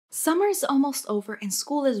Summer is almost over and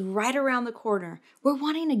school is right around the corner. We're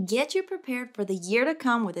wanting to get you prepared for the year to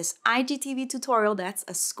come with this IGTV tutorial that's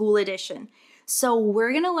a school edition. So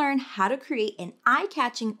we're going to learn how to create an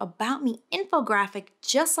eye-catching About Me infographic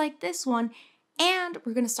just like this one, and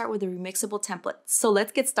we're going to start with a remixable template. So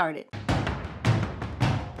let's get started.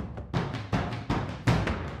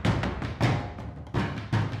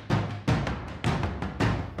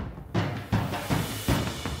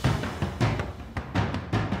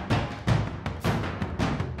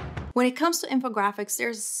 When it comes to infographics,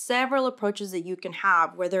 there's several approaches that you can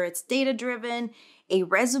have, whether it's data-driven, a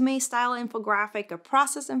resume-style infographic, a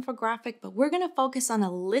process infographic, but we're going to focus on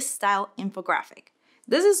a list-style infographic.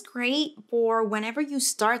 This is great for whenever you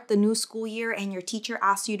start the new school year and your teacher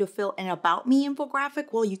asks you to fill an About Me infographic.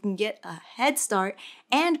 Well, you can get a head start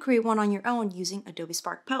and create one on your own using Adobe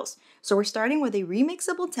Spark Post. So we're starting with a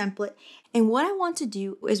remixable template. And what I want to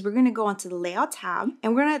do is we're going to go onto the Layout tab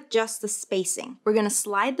and we're going to adjust the spacing. We're going to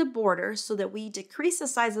slide the border so that we decrease the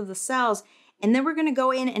size of the cells, and then we're going to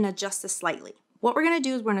go in and adjust this slightly. What we're going to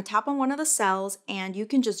do is we're going to tap on one of the cells and you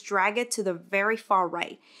can just drag it to the very far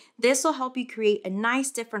right. This will help you create a nice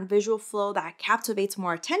different visual flow that captivates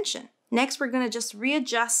more attention. Next, we're going to just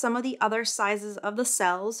readjust some of the other sizes of the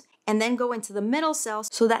cells and then go into the middle cells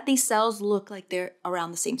so that these cells look like they're around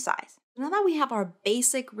the same size. Now that we have our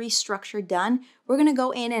basic restructure done, we're going to go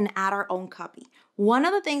in and add our own copy. One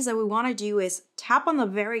of the things that we want to do is tap on the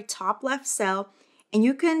very top left cell, and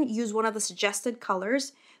you can use one of the suggested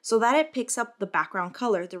colors so that it picks up the background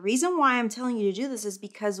color. The reason why I'm telling you to do this is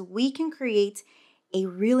because we can create a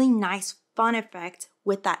really nice fun effect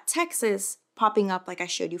with that Texas popping up like I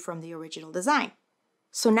showed you from the original design.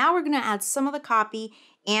 So now we're going to add some of the copy,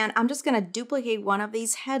 and I'm just going to duplicate one of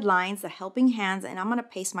these headlines, the helping hands, and I'm going to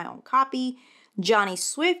paste my own copy. Johnny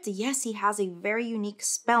Swift, yes, he has a very unique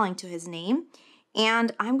spelling to his name,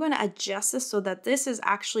 and I'm going to adjust this so that this is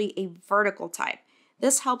actually a vertical type.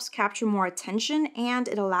 This helps capture more attention and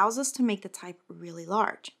it allows us to make the type really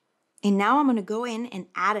large. And now I'm going to go in and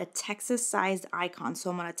add a Texas-sized icon. So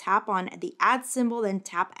I'm going to tap on the add symbol, then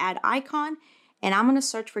tap add icon, and I'm going to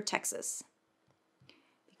search for Texas.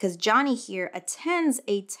 Because Johnny here attends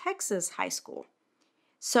a Texas high school.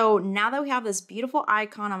 So now that we have this beautiful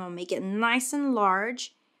icon, I'm going to make it nice and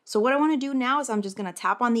large. So what I want to do now is I'm just going to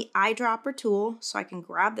tap on the eyedropper tool so I can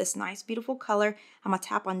grab this nice beautiful color. I'm going to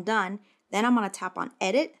tap on done. Then I'm going to tap on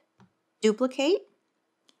edit, duplicate,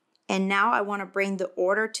 and now I want to bring the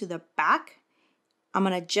order to the back. I'm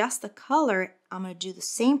going to adjust the color. I'm going to do the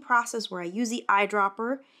same process where I use the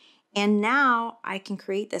eyedropper, and now I can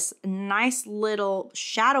create this nice little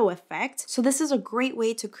shadow effect. So this is a great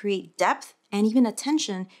way to create depth and even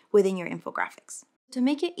attention within your infographics. To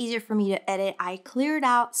make it easier for me to edit, I cleared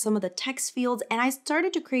out some of the text fields and I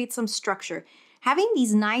started to create some structure. Having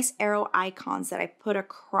these nice arrow icons that I put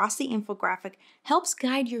across the infographic helps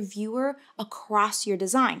guide your viewer across your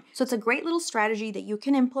design. So it's a great little strategy that you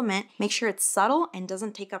can implement. Make sure it's subtle and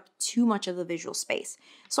doesn't take up too much of the visual space.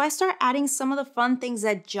 So I start adding some of the fun things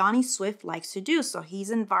that Johnny Swift likes to do. So he's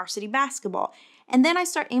in varsity basketball. And then I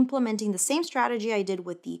start implementing the same strategy I did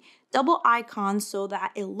with the double icon so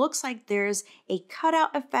that it looks like there's a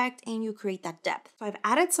cutout effect and you create that depth. So I've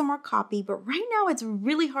added some more copy, but right now it's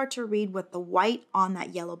really hard to read with the white on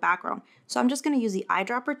that yellow background. So I'm just going to use the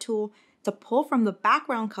eyedropper tool to pull from the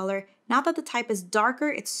background color. Now that the type is darker,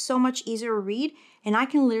 it's so much easier to read, and I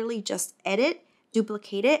can literally just edit,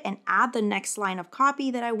 duplicate it, and add the next line of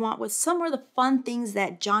copy that I want with some of the fun things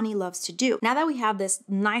that Johnny loves to do. Now that we have this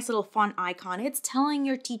nice little fun icon, it's telling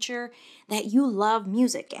your teacher that you love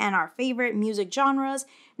music and our favorite music genres.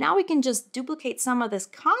 Now we can just duplicate some of this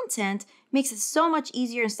content, makes it so much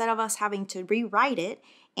easier instead of us having to rewrite it.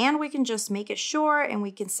 And we can just make it short and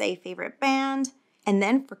we can say favorite band. And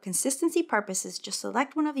then for consistency purposes, just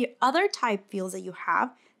select one of your other type fields that you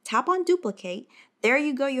have, tap on duplicate. There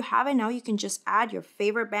you go, you have it. Now you can just add your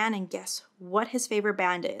favorite band, and guess what his favorite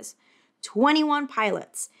band is? 21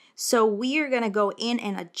 Pilots. So we are going to go in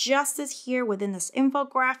and adjust this here within this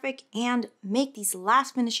infographic and make these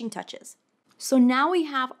last finishing touches. So now we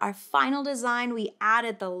have our final design. We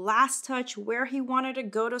added the last touch where he wanted to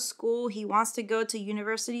go to school. He wants to go to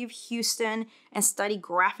University of Houston and study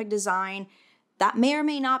graphic design. That may or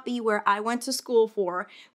may not be where I went to school for.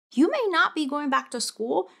 You may not be going back to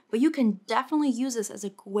school, but you can definitely use this as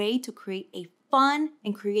a way to create a fun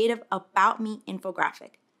and creative About Me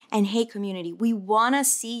infographic. And hey community, we want to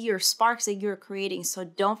see your sparks that you're creating, so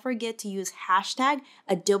don't forget to use hashtag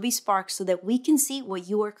Adobe Spark so that we can see what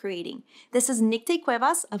you are creating. This is Nicte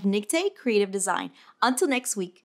Cuevas of Nicte Creative Design. Until next week.